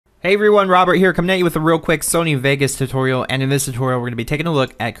Hey everyone, Robert here, coming at you with a real quick Sony Vegas tutorial, and in this tutorial we're going to be taking a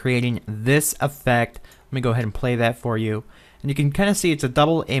look at creating this effect. Let me go ahead and play that for you, and you can kind of see it's a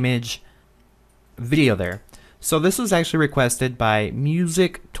double image video there. So this was actually requested by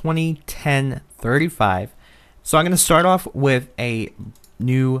Music 201035. So I'm going to start off with a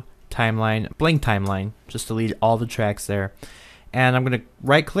new timeline, blank timeline, just delete all the tracks there. And I'm going to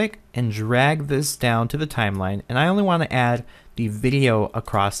right click and drag this down to the timeline, and I only want to add the video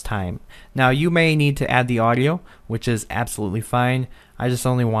across time. Now you may need to add the audio, which is absolutely fine. I just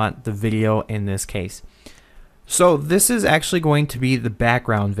only want the video in this case. So this is actually going to be the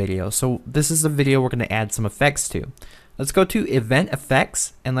background video. So this is the video we're going to add some effects to. Let's go to Event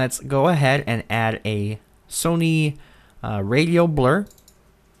Effects, and let's go ahead and add a Sony radio blur,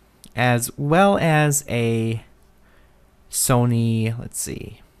 as well as a Sony, let's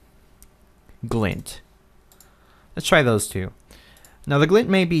see, glint. Let's try those two. Now the glint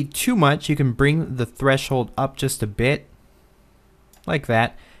may be too much. You can bring the threshold up just a bit, like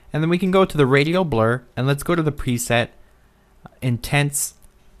that. And then we can go to the radial blur, and let's go to the preset Intense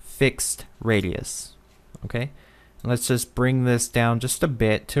Fixed Radius. Okay, and let's just bring this down just a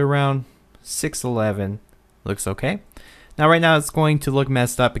bit to around 611. Looks okay. Now right now it's going to look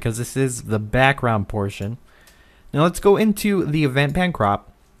messed up because this is the background portion. Now let's go into the event pan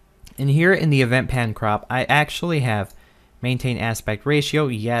crop, and here in the event pan crop I actually have maintain aspect ratio,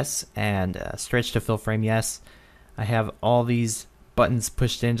 yes, and stretch to fill frame, yes. I have all these buttons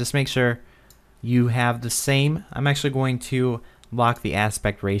pushed in. Just make sure you have the same. I'm actually going to lock the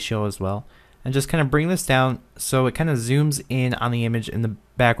aspect ratio as well, and just kind of bring this down so it kind of zooms in on the image, and the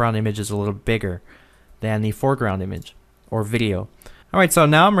background image is a little bigger than the foreground image or video. Alright, so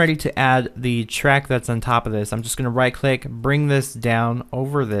now I'm ready to add the track that's on top of this. I'm just going to right click, bring this down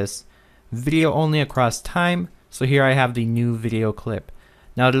over this, video only across time. So here I have the new video clip.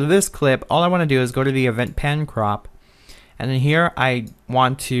 Now to this clip, all I want to do is go to the event pan crop, and then here I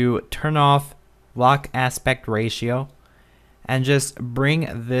want to turn off lock aspect ratio and just bring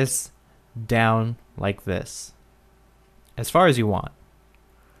this down like this, as far as you want,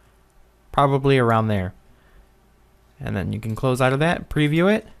 probably around there. And then you can close out of that,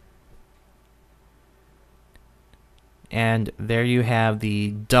 preview it, and there you have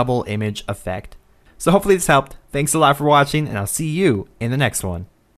the double image effect. So hopefully this helped. Thanks a lot for watching, and I'll see you in the next one.